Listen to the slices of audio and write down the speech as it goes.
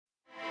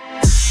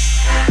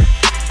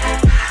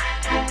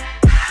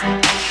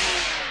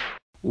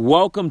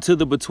Welcome to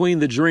the Between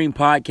the Dream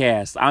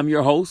podcast. I'm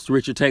your host,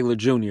 Richard Taylor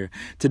Jr.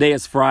 Today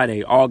is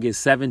Friday,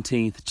 August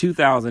 17th,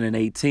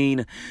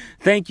 2018.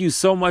 Thank you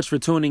so much for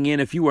tuning in.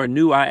 If you are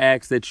new, I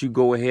ask that you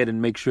go ahead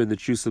and make sure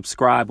that you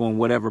subscribe on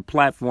whatever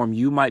platform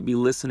you might be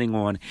listening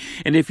on.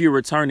 And if you're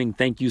returning,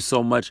 thank you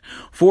so much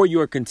for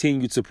your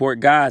continued support.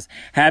 Guys,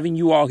 having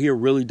you all here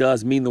really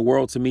does mean the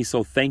world to me.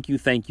 So thank you.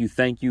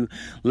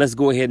 Let's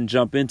go ahead and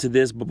jump into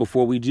this. But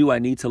before we do, I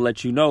need to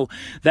let you know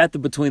that the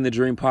Between the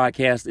Dream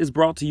podcast is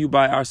brought to you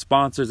by our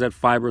sponsors at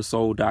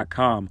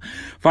FiberSoul.com.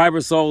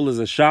 FiberSoul is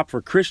a shop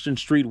for Christian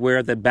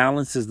streetwear that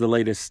balances the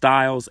latest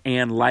styles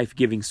and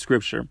life-giving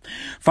scripture.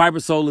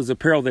 FiberSoul is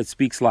apparel that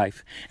speaks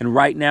life. And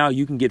right now,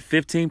 you can get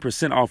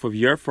 15% off of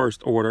your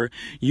first order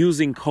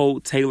using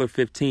code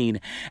Taylor15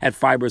 at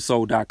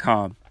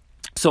FiberSoul.com.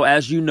 So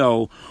as you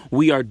know,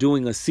 we are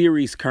doing a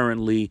series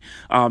currently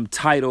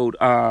titled,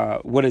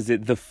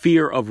 The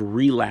Fear of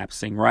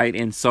Relapsing, right?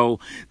 And so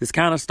this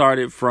kind of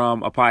started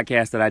from a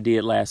podcast that I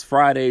did last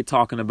Friday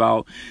talking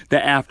about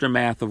the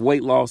aftermath of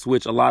weight loss,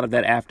 which a lot of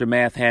that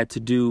aftermath had to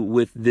do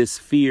with this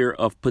fear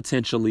of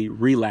potentially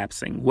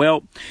relapsing.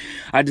 Well,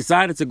 I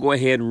decided to go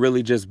ahead and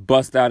really just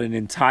bust out an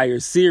entire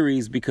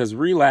series because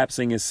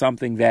relapsing is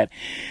something that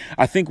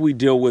I think we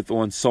deal with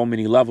on so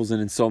many levels and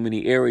in so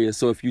many areas.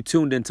 So if you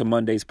tuned into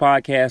Monday's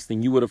podcast,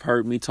 and you would have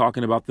heard me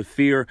talking about the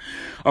fear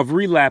of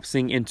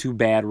relapsing into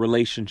bad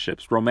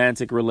relationships,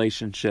 romantic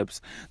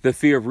relationships, the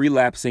fear of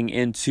relapsing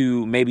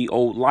into maybe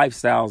old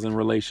lifestyles and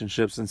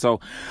relationships. And so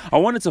I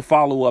wanted to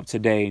follow up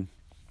today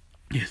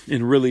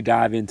and really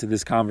dive into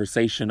this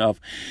conversation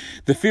of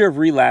the fear of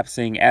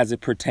relapsing as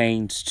it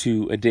pertains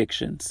to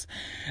addictions.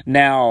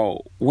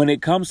 Now, when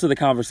it comes to the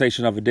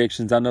conversation of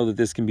addictions, I know that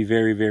this can be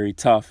very, very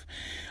tough.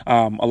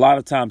 A lot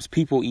of times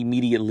people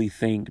immediately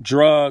think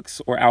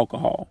drugs or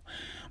alcohol.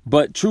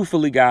 But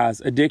truthfully,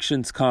 guys,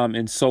 addictions come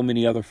in so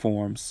many other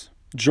forms.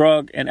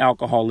 Drug and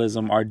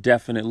alcoholism are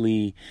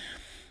definitely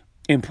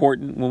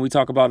important when we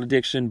talk about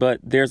addiction, but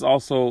there's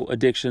also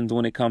addictions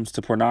when it comes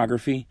to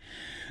pornography.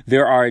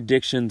 There are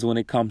addictions when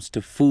it comes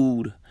to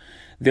food.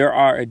 There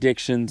are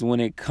addictions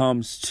when it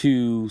comes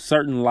to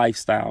certain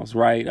lifestyles,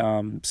 right?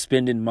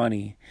 Spending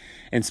money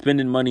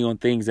on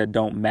things that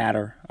don't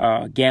matter,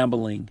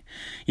 gambling.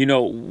 You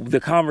know,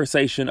 the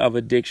conversation of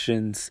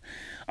addictions,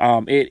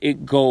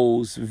 it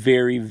goes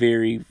very,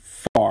 very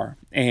far.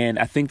 And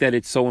I think that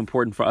it's so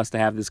important for us to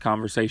have this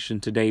conversation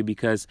today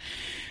because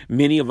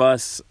many of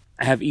us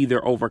have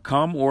either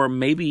overcome or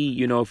maybe,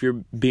 you know, if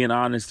you're being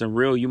honest and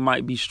real, you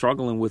might be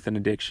struggling with an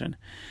addiction.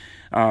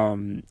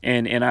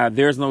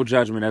 There's no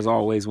judgment as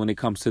always when it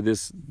comes to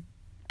this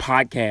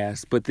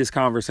podcast, but this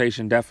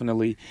conversation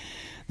definitely,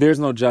 there's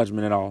no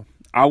judgment at all.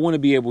 I want to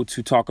be able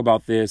to talk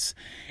about this,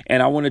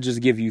 and I want to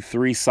just give you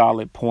 3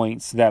 solid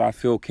points that I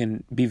feel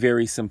can be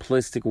very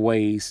simplistic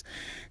ways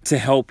to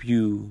help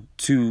you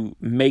to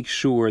make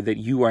sure that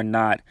you are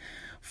not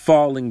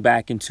falling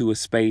back into a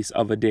space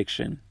of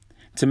addiction,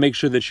 to make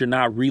sure that you're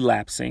not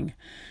relapsing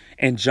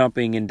and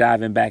jumping and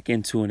diving back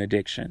into an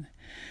addiction.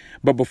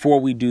 But before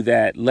we do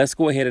that, let's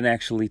go ahead and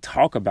actually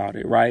talk about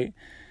it, right?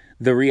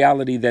 The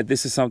reality that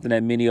this is something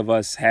that many of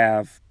us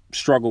have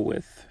struggled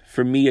with.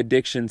 For me,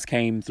 addictions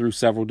came through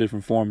several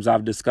different forms.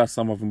 I've discussed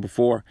some of them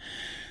before,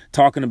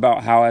 talking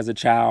about how as a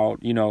child,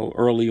 you know,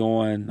 early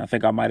on, I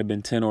think I might have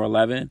been 10 or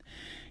 11,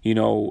 you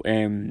know,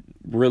 and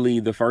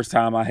really the first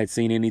time I had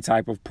seen any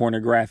type of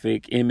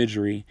pornographic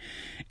imagery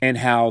and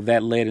how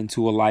that led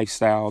into a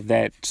lifestyle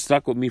that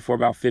stuck with me for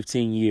about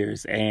 15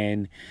 years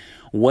and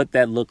what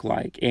that looked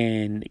like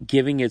and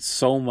giving it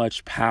so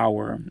much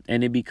power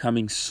and it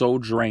becoming so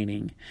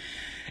draining.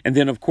 And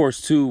then, of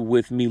course, too,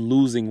 with me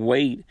losing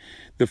weight,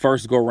 the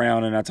first go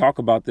round, and I talk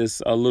about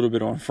this a little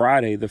bit on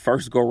Friday, the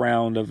first go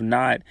round of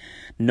not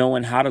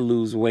knowing how to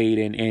lose weight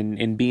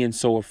and being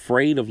so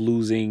afraid of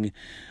losing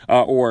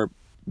or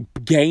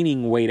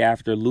gaining weight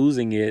after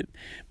losing it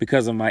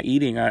because of my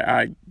eating.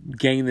 I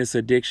gained this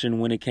addiction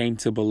when it came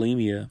to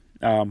bulimia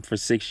for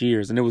 6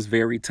 years, and it was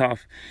very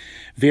tough,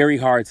 very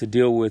hard to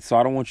deal with. So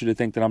I don't want you to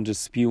think that I'm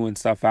just spewing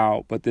stuff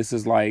out, but this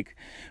is like,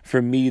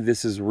 for me,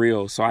 this is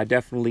real. So I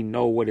definitely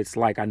know what it's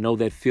like. I know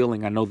that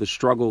feeling. I know the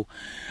struggle.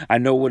 I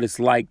know what it's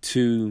like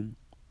to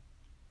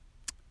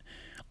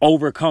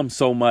overcome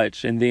so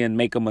much and then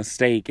make a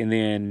mistake and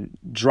then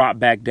drop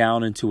back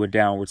down into a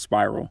downward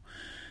spiral.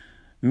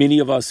 Many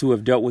of us who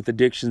have dealt with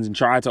addictions and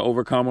tried to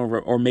overcome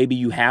or maybe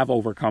you have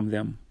overcome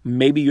them.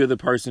 Maybe you're the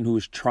person who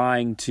is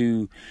trying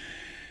to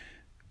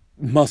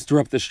muster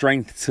up the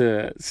strength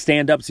to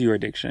stand up to your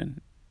addiction.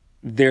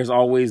 There's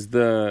always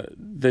the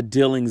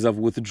dealings of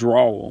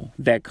withdrawal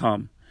that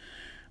come,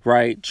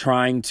 right?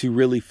 Trying to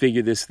really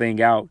figure this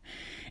thing out.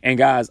 And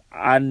guys,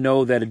 I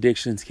know that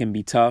addictions can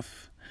be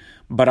tough,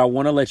 but I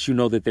want to let you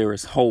know that there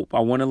is hope. I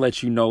want to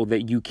let you know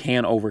that you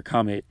can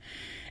overcome it.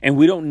 And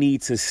we don't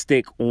need to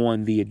stick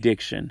on the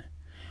addiction.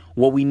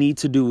 what we need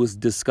to do is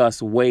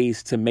discuss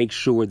ways to make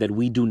sure that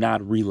we do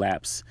not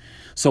relapse.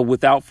 So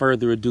without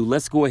further ado,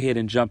 let's go ahead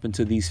and jump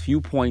into these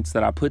few points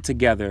that I put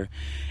together,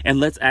 and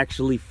let's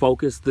actually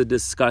focus the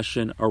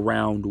discussion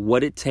around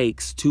what it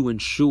takes to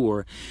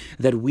ensure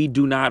that we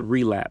do not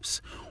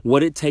relapse,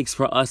 what it takes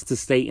for us to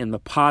stay in the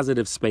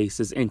positive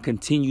spaces and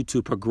continue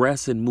to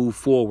progress and move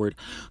forward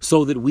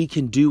so that we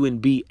can do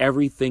and be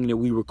everything that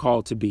we were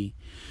called to be.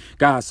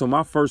 Guys, so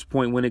my first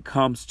point when it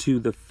comes to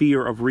the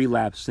fear of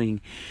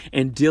relapsing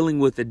and dealing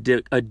with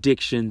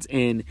addictions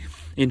and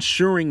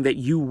ensuring that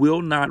you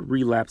will not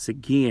relapse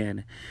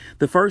again,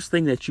 the first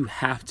thing that you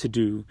have to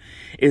do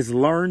is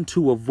learn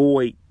to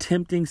avoid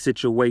tempting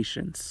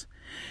situations.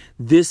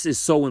 This is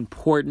so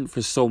important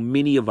for so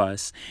many of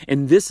us,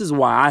 and this is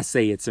why I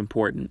say it's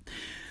important.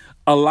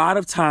 A lot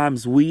of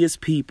times we as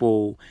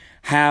people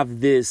have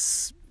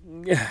this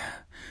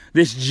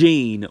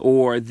gene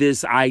or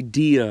this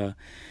idea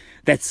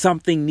that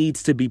something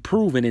needs to be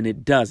proven and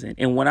it doesn't.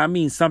 And when I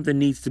mean something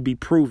needs to be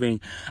proven,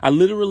 I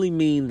literally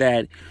mean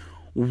that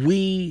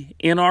we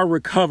in our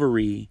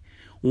recovery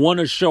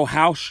want to show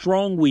how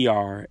strong we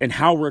are and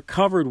how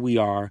recovered we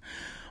are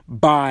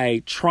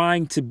by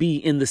trying to be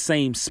in the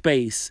same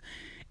space,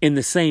 in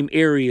the same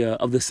area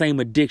of the same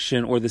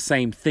addiction or the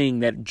same thing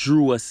that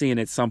drew us in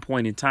at some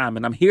point in time.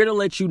 And I'm here to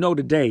let you know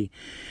today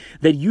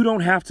that you don't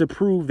have to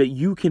prove that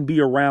you can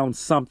be around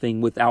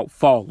something without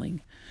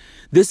falling.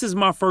 This is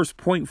my first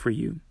point for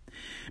you.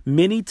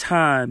 Many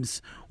times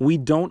we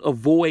don't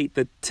avoid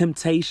the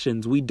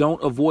temptations. We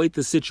don't avoid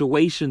the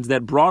situations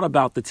that brought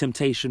about the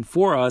temptation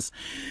for us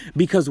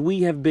because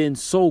we have been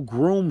so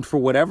groomed for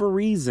whatever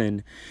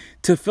reason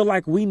to feel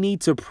like we need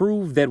to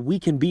prove that we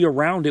can be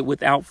around it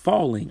without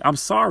falling. I'm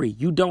sorry,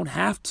 you don't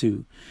have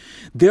to.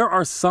 There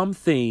are some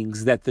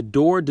things that the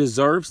door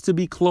deserves to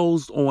be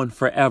closed on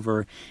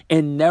forever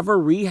and never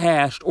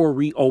rehashed or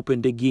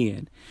reopened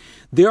again.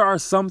 There are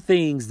some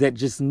things that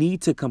just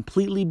need to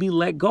completely be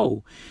let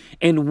go.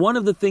 And one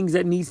of the things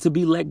that needs to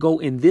be let go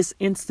in this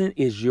instant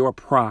is your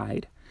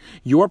pride.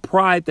 Your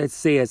pride that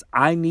says,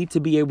 I need to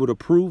be able to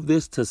prove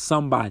this to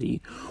somebody,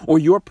 or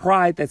your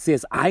pride that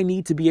says, I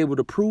need to be able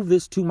to prove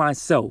this to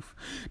myself.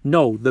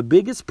 No, the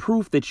biggest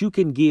proof that you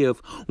can give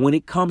when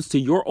it comes to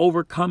your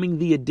overcoming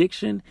the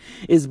addiction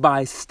is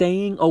by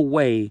staying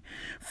away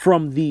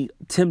from the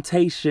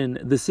temptation,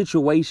 the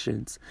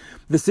situations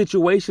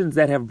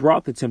that have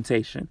brought the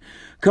temptation,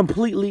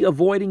 completely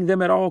avoiding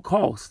them at all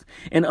costs,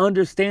 and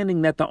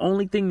understanding that the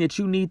only thing that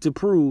you need to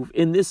prove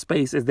in this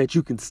space is that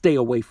you can stay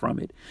away from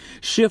it.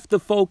 Shift the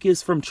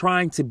focus from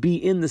trying to be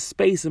in the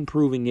space and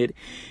proving it,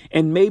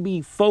 and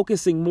maybe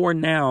focusing more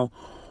now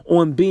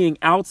on being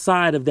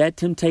outside of that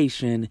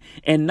temptation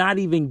and not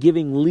even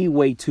giving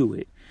leeway to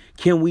it.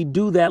 Can we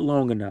do that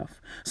long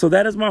enough? So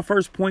that is my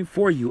first point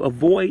for you.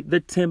 Avoid the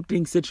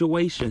tempting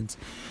situations.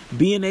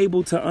 Being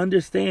able to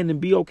understand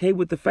and be okay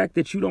with the fact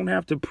that you don't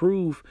have to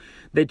prove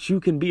that you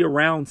can be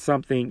around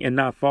something and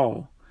not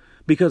fall.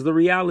 Because the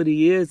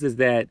reality is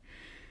that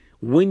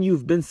when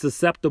you've been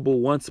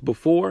susceptible once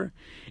before,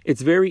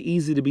 it's very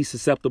easy to be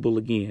susceptible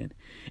again.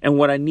 And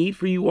what I need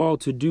for you all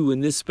to do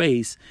in this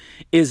space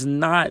is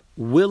not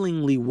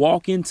willingly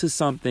walk into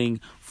something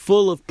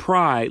full of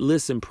pride.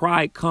 Listen,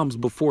 pride comes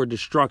before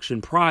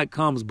destruction. Pride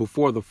comes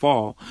before the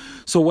fall.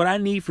 So what I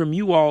need from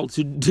you all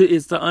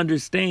is to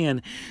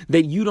understand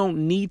that you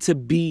don't need to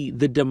be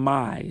the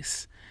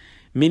demise.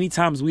 Many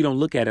times we don't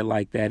look at it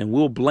like that, and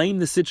we'll blame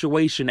the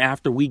situation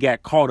after we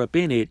got caught up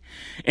in it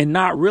and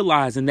not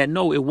realizing that,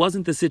 no, it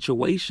wasn't the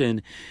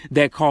situation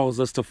that caused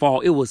us to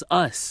fall. It was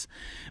us,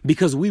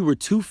 because we were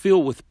too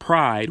filled with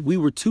pride. We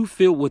were too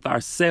filled with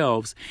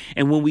ourselves.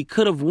 And when we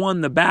could have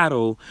won the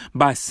battle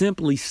by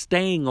simply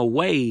staying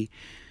away,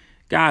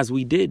 guys,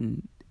 we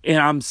didn't. And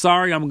I'm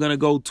sorry, I'm going to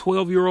go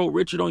 12-year-old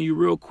Richard on you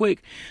real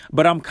quick,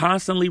 but I'm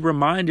constantly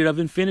reminded of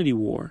Infinity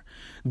War.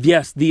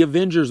 Yes, the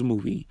Avengers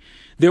movie.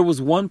 There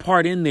was one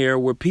part in there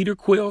where Peter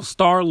Quill,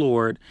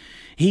 Star-Lord,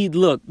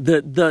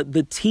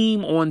 the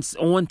team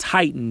on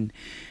Titan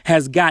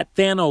has got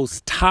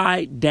Thanos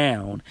tied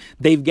down.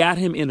 They've got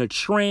him in a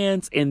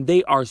trance, and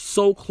they are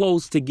so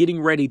close to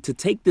getting ready to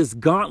take this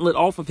gauntlet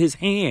off of his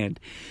hand.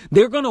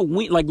 They're going to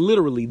win, like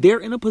literally, they're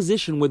in a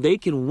position where they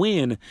can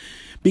win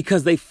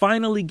because they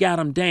finally got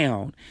him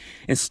down.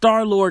 And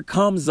Star-Lord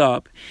comes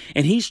up,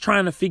 and he's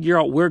trying to figure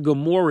out where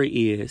Gamora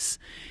is.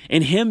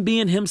 And him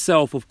being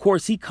himself, of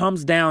course, he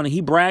comes down and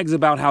he brags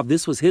about how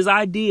this was his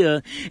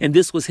idea and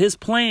this was his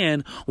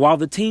plan while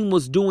the team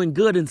was doing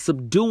good and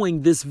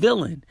subduing this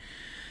villain.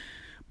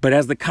 But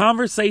as the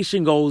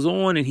conversation goes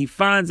on and he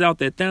finds out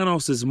that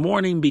Thanos is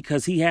mourning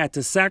because he had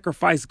to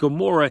sacrifice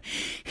Gamora,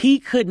 he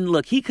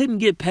couldn't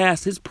get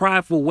past his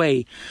prideful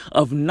way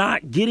of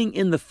not getting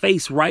in the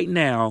face right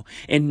now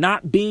and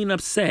not being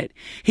upset.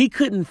 He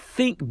couldn't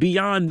think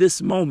beyond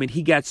this moment.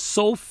 He got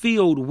so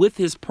filled with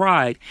his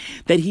pride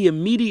that he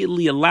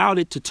immediately allowed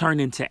it to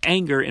turn into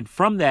anger. And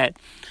from that,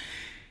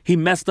 he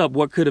messed up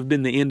what could have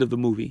been the end of the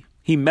movie.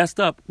 He messed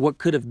up what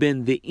could have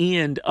been the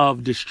end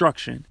of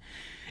destruction.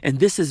 And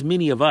this is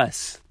many of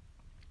us.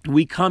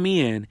 we come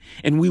in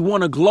and we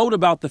want to gloat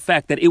about the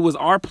fact that it was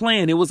our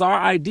plan, it was our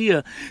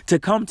idea to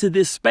come to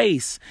this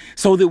space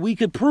so that we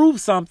could prove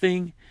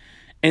something.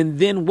 And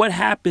then what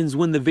happens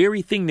when the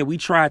very thing that we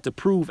tried to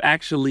prove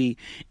actually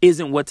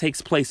isn't what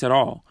takes place at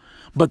all,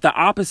 but the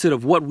opposite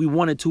of what we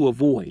wanted to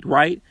avoid,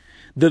 right?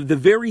 The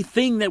very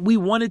thing that we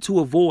wanted to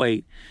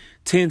avoid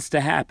tends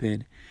to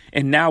happen.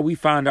 And now we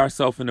find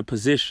ourselves in a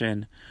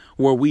position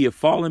where we have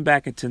fallen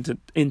back into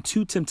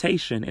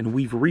temptation and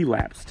we've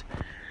relapsed.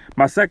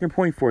 My second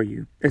point for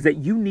you is that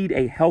you need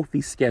a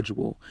healthy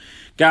schedule.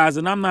 Guys,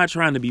 and I'm not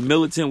trying to be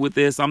militant with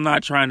this. I'm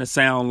not trying to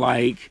sound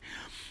like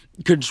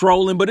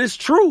controlling, but it's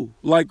true.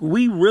 Like,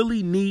 we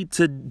really need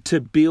to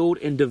build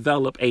and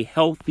develop a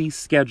healthy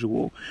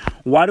schedule.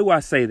 Why do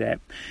I say that?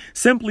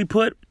 Simply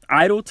put,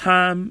 idle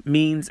time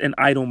means an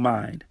idle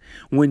mind.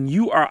 When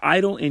you are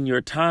idle in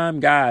your time,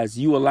 guys,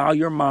 you allow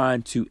your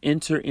mind to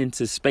enter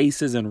into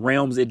spaces and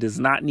realms it does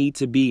not need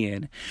to be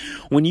in.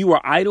 When you are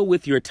idle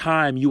with your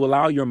time, you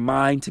allow your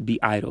mind to be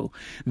idle.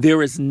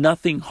 There is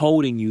nothing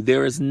holding you.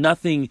 There is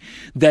nothing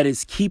that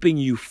is keeping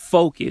you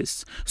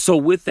focused. So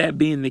with that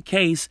being the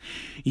case,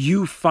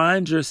 you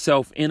find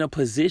yourself in a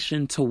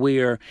position to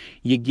where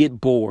you get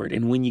bored.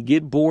 And when you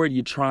get bored,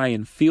 you try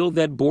and fill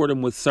that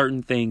boredom with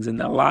certain things.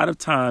 And a lot of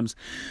times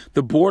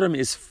the boredom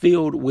is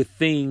filled with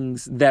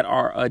things that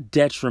are a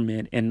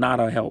detriment and not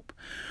a help.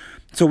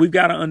 So we've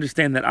got to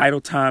understand that idle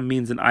time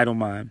means an idle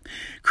mind.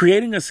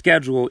 Creating a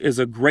schedule is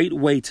a great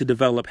way to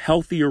develop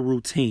healthier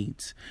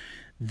routines.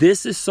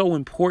 This is so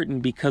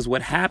important because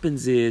what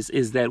happens is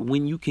that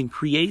when you can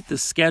create the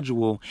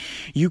schedule,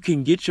 you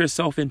can get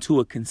yourself into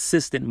a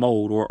consistent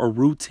mode or a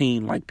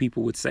routine, like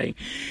people would say.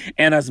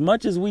 And as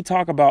much as we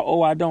talk about,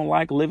 oh, I don't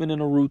like living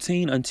in a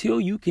routine, until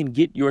you can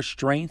get your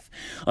strength,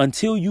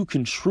 until you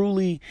can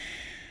truly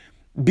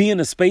be in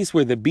a space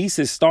where the beast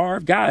is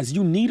starved, guys,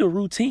 you need a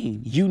routine.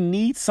 You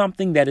need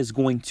something that is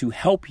going to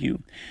help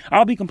you.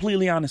 I'll be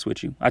completely honest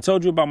with you. I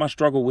told you about my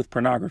struggle with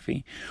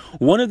pornography.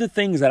 One of the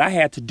things that I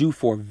had to do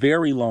for a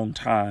very long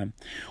time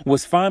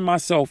was find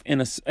myself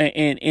in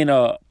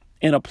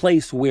a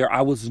place where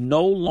I was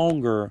no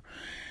longer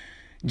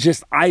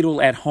just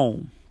idle at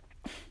home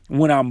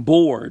when I'm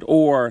bored,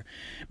 or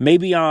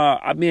maybe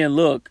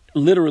look,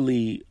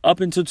 literally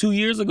up until 2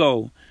 years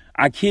ago,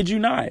 I kid you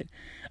not,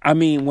 I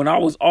mean, when I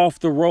was off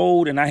the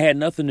road and I had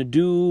nothing to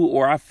do,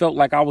 or I felt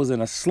like I was in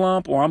a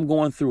slump, or I'm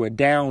going through a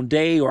down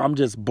day, or I'm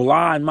just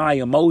blah in my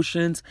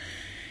emotions,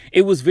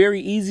 it was very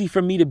easy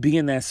for me to be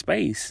in that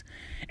space.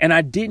 And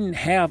I didn't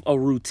have a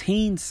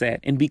routine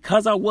set. And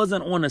because I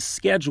wasn't on a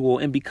schedule,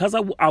 and because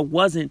I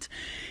wasn't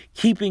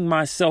keeping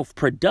myself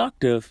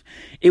productive,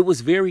 it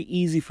was very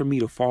easy for me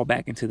to fall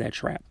back into that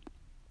trap.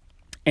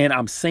 And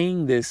I'm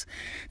saying this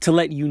to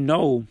let you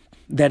know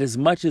that as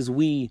much as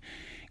we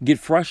get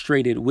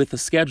frustrated with a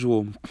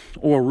schedule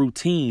or a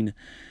routine,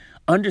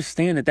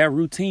 understand that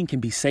routine can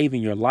be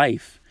saving your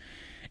life.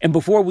 And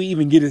before we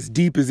even get as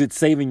deep as it's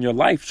saving your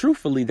life,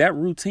 truthfully, that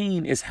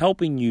routine is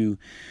helping you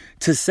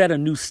to set a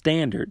new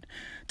standard,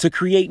 to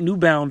create new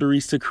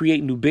boundaries, to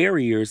create new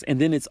barriers.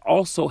 And then it's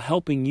also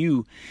helping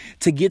you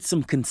to get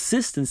some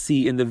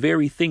consistency in the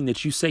very thing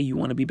that you say you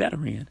want to be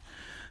better in.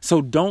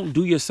 So don't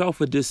do yourself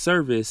a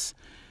disservice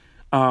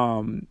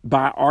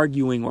by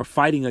arguing or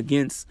fighting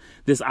against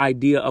this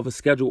idea of a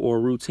schedule or a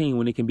routine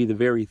when it can be the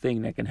very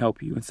thing that can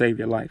help you and save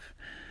your life.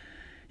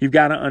 You've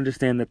got to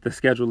understand that the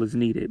schedule is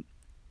needed.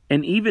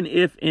 And even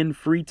if in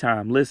free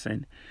time,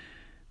 listen,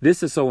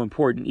 this is so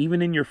important.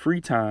 Even in your free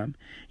time,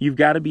 you've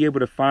got to be able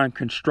to find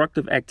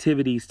constructive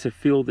activities to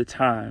fill the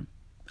time,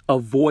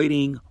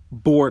 avoiding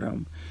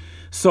boredom.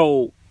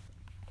 So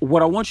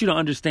what I want you to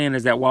understand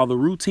is that while the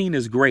routine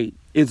is great,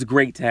 it's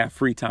great to have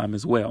free time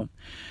as well.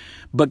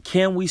 But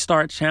can we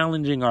start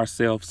challenging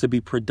ourselves to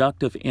be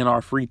productive in our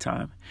free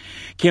time?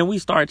 Can we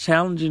start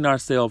challenging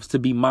ourselves to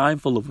be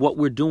mindful of what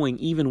we're doing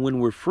even when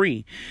we're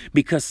free?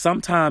 Because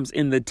sometimes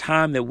in the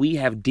time that we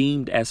have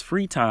deemed as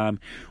free time,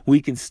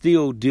 we can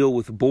still deal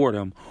with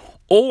boredom.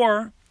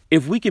 Or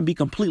if we can be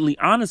completely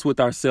honest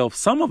with ourselves,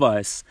 some of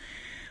us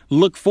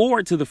look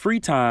forward to the free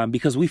time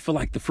because we feel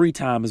like the free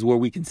time is where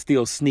we can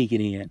still sneak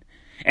it in.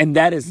 And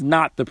that is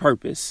not the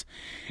purpose.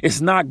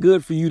 It's not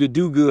good for you to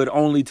do good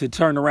only to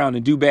turn around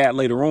and do bad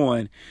later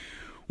on.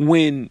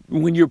 When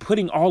you're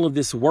putting all of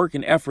this work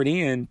and effort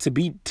in to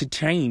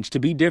change, to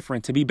be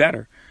different, to be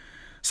better.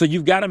 So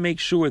you've got to make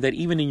sure that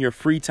even in your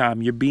free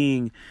time, you're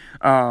being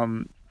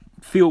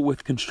filled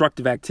with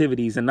constructive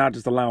activities and not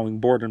just allowing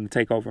boredom to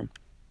take over.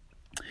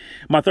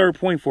 My third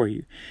point for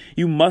you,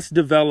 you must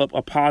develop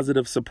a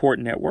positive support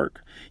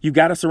network. You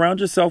got to surround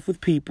yourself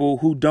with people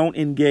who don't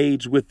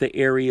engage with the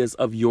areas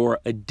of your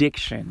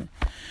addiction.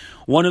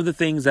 One of the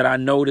things that I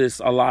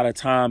notice a lot of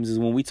times is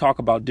when we talk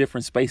about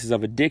different spaces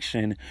of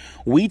addiction,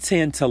 we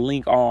tend to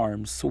link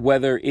arms,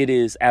 whether it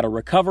is at a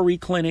recovery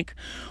clinic,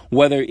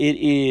 whether it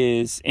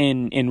is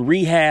in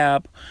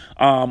rehab,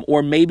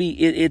 or maybe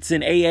it's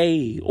in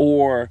AA,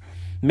 or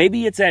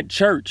maybe it's at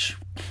church.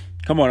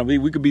 Come on, I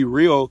mean, we could be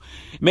real.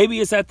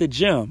 Maybe it's at the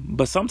gym,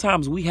 but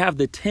sometimes we have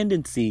the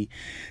tendency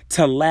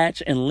to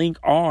latch and link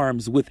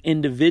arms with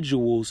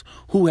individuals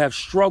who have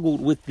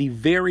struggled with the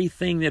very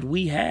thing that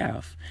we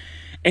have.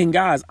 And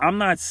guys, I'm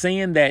not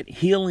saying that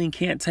healing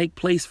can't take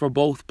place for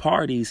both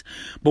parties,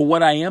 but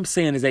what I am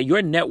saying is that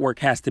your network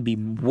has to be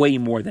way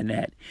more than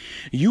that.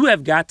 You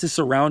have got to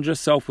surround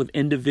yourself with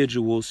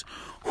individuals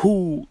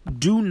who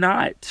do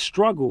not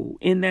struggle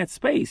in that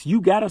space.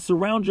 You got to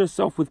surround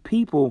yourself with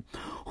people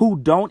who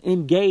don't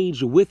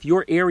engage with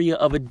your area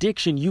of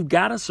addiction. You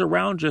got to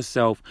surround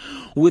yourself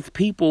with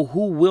people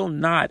who will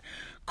not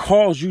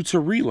cause you to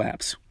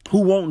relapse,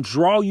 who won't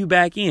draw you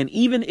back in,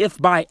 even if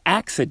by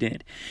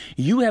accident.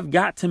 You have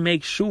got to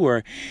make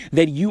sure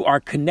that you are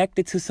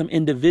connected to some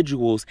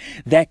individuals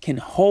that can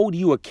hold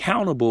you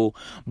accountable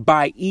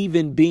by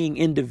even being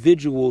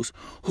individuals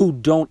who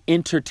don't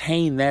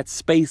entertain that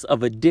space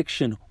of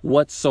addiction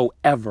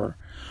whatsoever,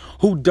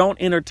 who don't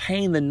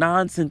entertain the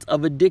nonsense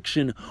of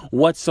addiction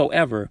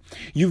whatsoever.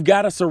 You've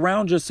got to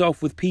surround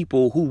yourself with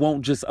people who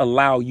won't just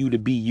allow you to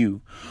be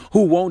you,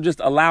 who won't just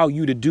allow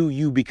you to do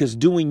you, because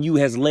doing you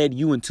has led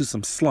you into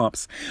some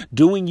slumps.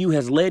 Doing you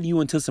has led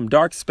you into some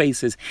dark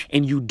spaces,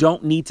 and you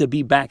don't need to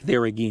be back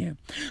there again.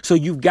 So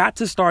you've got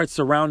to start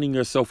surrounding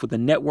yourself with a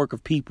network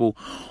of people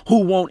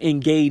who won't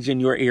engage in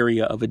your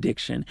area of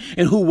addiction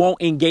and who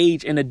won't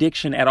engage in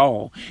addiction at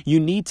all. You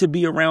need to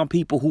be around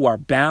people who are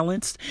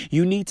balanced.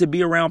 You need to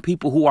be around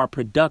people who are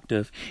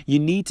productive. You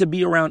need to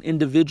be around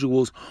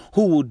individuals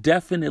who will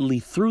definitely,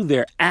 through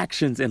their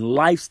actions and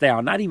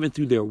lifestyle, not even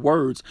through their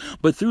words,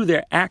 but through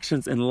their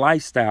actions and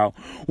lifestyle,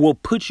 will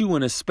put you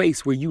in a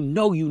space where you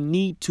know you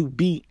need to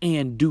be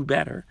and do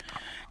better.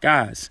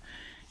 Guys,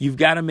 you've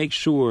got to make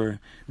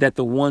sure that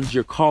the ones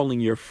you're calling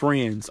your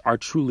friends are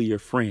truly your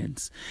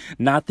friends,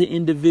 not the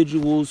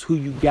individuals who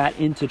you got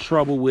into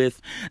trouble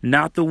with,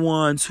 not the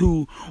ones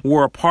who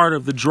were a part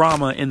of the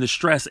drama and the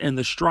stress and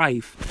the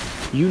strife.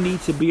 You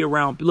need to be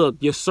around. Look,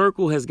 your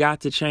circle has got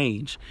to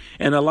change.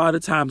 And a lot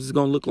of times it's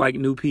going to look like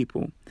new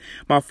people.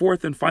 My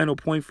fourth and final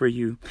point for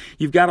you,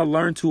 you've got to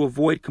learn to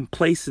avoid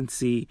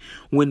complacency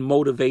when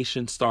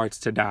motivation starts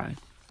to die.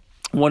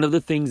 One of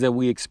the things that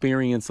we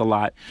experience a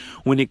lot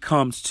when it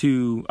comes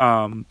to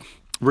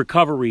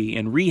recovery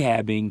and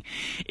rehabbing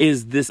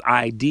is this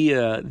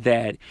idea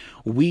that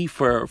we,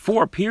 for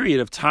a period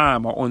of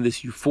time, are on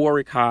this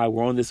euphoric high.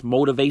 We're on this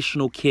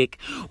motivational kick.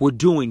 We're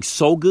doing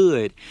so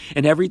good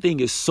and everything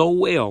is so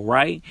well,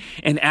 right?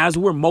 And as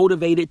we're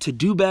motivated to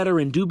do better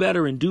and do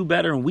better and do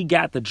better, and we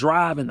got the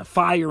drive and the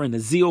fire and the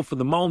zeal for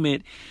the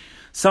moment,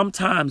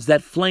 sometimes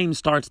that flame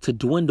starts to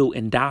dwindle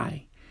and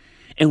die.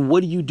 And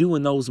what do you do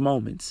in those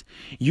moments?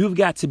 You've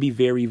got to be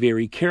very,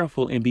 very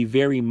careful and be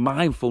very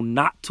mindful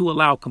not to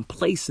allow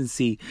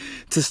complacency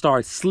to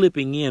start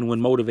slipping in when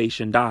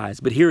motivation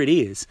dies. But here it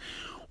is.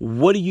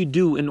 What do you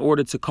do in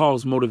order to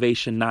cause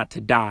motivation not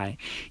to die?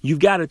 You've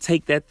got to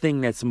take that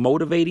thing that's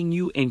motivating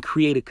you and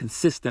create a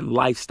consistent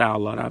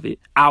lifestyle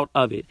out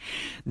of it.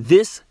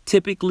 This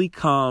typically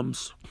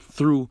comes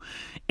through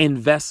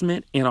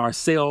investment in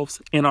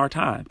ourselves and our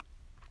time.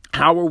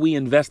 How are we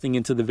investing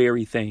into the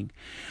very thing?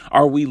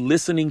 Are we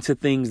listening to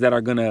things that are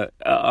going to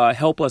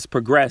help us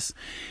progress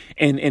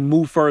and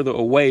move further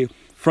away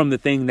from the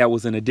thing that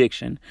was an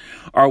addiction?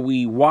 Are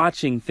we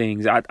watching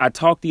things? I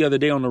talked the other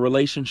day on the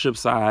relationship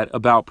side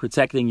about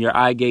protecting your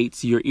eye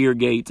gates, your ear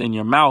gates, and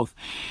your mouth.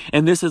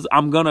 And this is,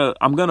 I'm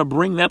gonna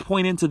bring that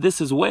point into this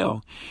as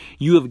well.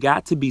 You have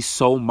got to be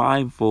so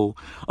mindful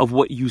of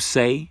what you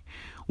say,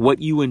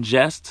 what you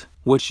ingest,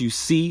 what you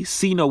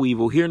see no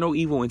evil, hear no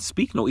evil, and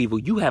speak no evil.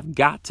 You have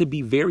got to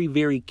be very,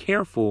 very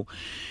careful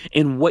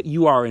in what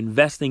you are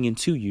investing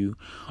into you.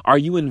 Are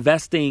you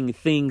investing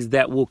things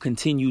that will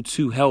continue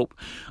to help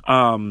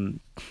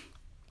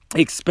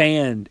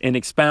expand and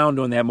expound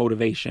on that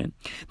motivation,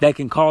 that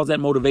can cause that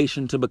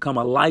motivation to become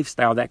a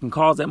lifestyle, that can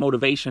cause that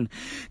motivation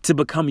to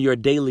become your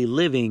daily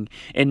living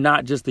and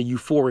not just a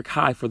euphoric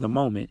high for the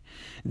moment?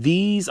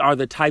 These are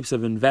the types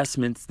of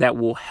investments that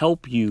will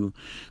help you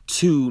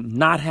to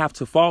not have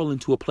to fall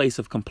into a place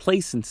of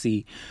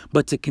complacency,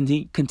 but to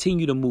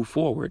continue to move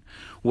forward.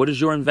 What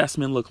does your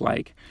investment look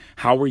like?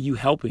 How are you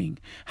helping?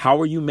 How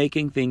are you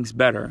making things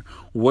better?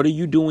 What are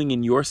you doing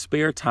in your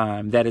spare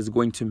time that is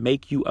going to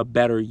make you a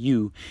better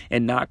you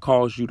and not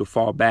cause you to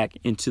fall back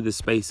into the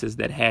spaces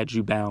that had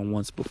you bound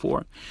once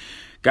before?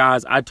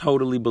 Guys, I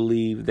totally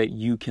believe that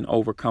you can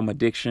overcome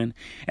addiction,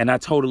 and I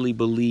totally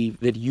believe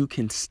that you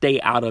can stay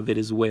out of it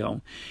as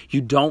well. You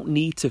don't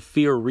need to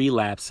fear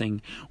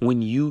relapsing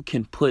when you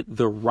can put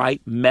the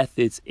right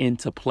methods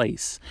into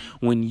place.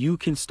 When you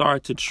can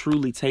start to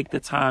truly take the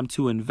time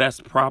to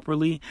invest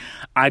properly,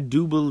 I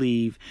do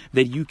believe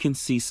that you can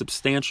see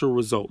substantial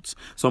results.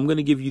 So I'm going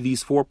to give you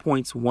these 4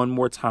 points one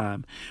more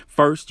time.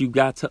 First, you've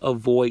got to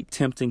avoid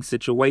tempting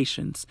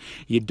situations.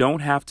 You don't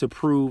have to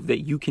prove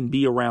that you can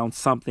be around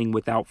something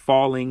without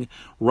falling.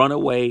 Run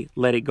away,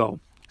 let it go.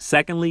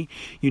 Secondly,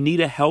 you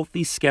need a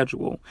healthy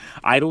schedule.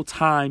 Idle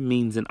time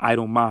means an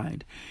idle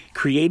mind.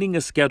 Creating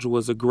a schedule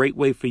is a great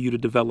way for you to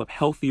develop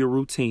healthier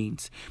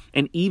routines.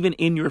 And even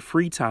in your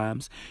free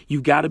times,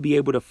 you've got to be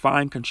able to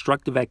find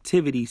constructive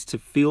activities to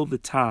fill the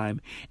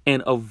time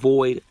and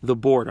avoid the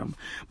boredom.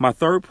 My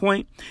third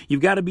point,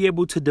 you've got to be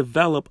able to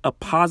develop a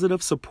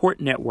positive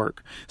support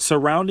network,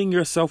 surrounding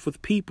yourself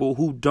with people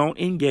who don't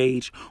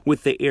engage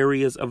with the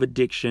areas of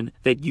addiction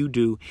that you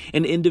do,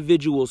 and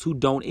individuals who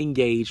don't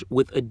engage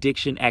with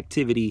addiction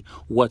activity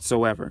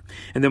whatsoever.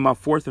 And then my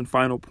fourth and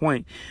final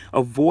point,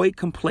 avoid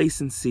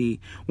complacency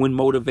when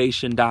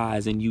motivation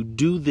dies. And you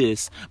do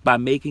this by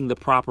making the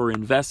proper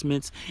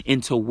investments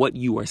into what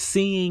you are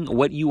seeing,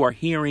 what you are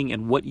hearing,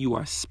 and what you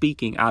are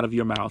speaking out of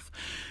your mouth.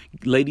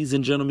 Ladies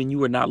and gentlemen,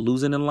 you are not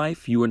losing in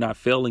life. You are not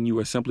failing. You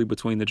are simply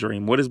between the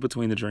dream. What is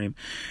Between the Dream?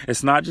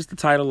 It's not just the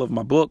title of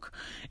my book.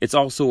 It's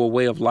also a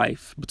way of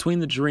life. Between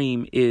the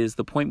Dream is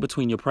the point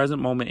between your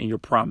present moment and your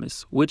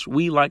promise, which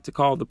we like to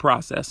call the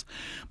process.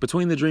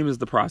 Between the Dream is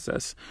the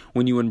process.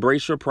 When you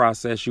embrace your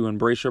process, you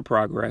embrace your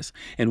progress.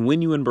 And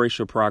when you embrace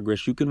your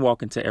progress, you can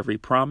walk into every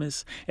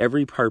promise,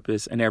 every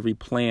purpose, and every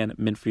plan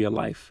meant for your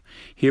life.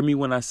 Hear me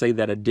when I say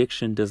that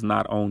addiction does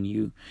not own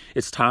you.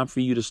 It's time for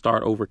you to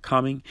start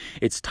overcoming.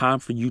 It's time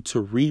for you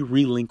to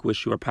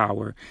relinquish your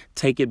power,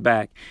 take it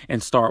back,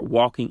 and start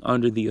walking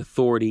under the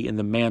authority and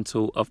the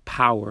mantle of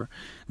power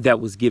that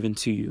was given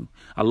to you.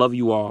 I love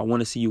you all. I want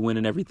to see you win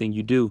in everything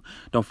you do.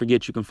 Don't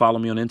forget, you can follow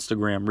me on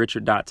Instagram,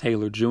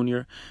 Richard.Taylor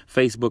Jr.,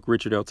 Facebook,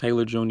 Richard L.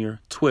 Taylor Jr.,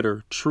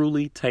 Twitter,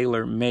 Truly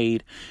Taylor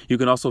Made. You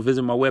can also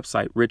visit my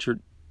website,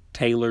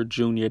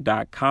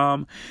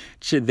 RichardTaylorJr.com.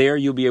 There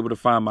you'll be able to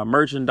find my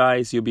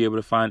merchandise. You'll be able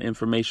to find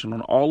information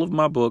on all of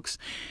my books,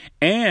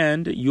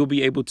 and you'll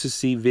be able to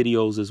see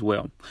videos as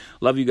well.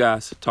 Love you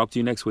guys. Talk to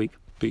you next week.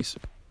 Peace.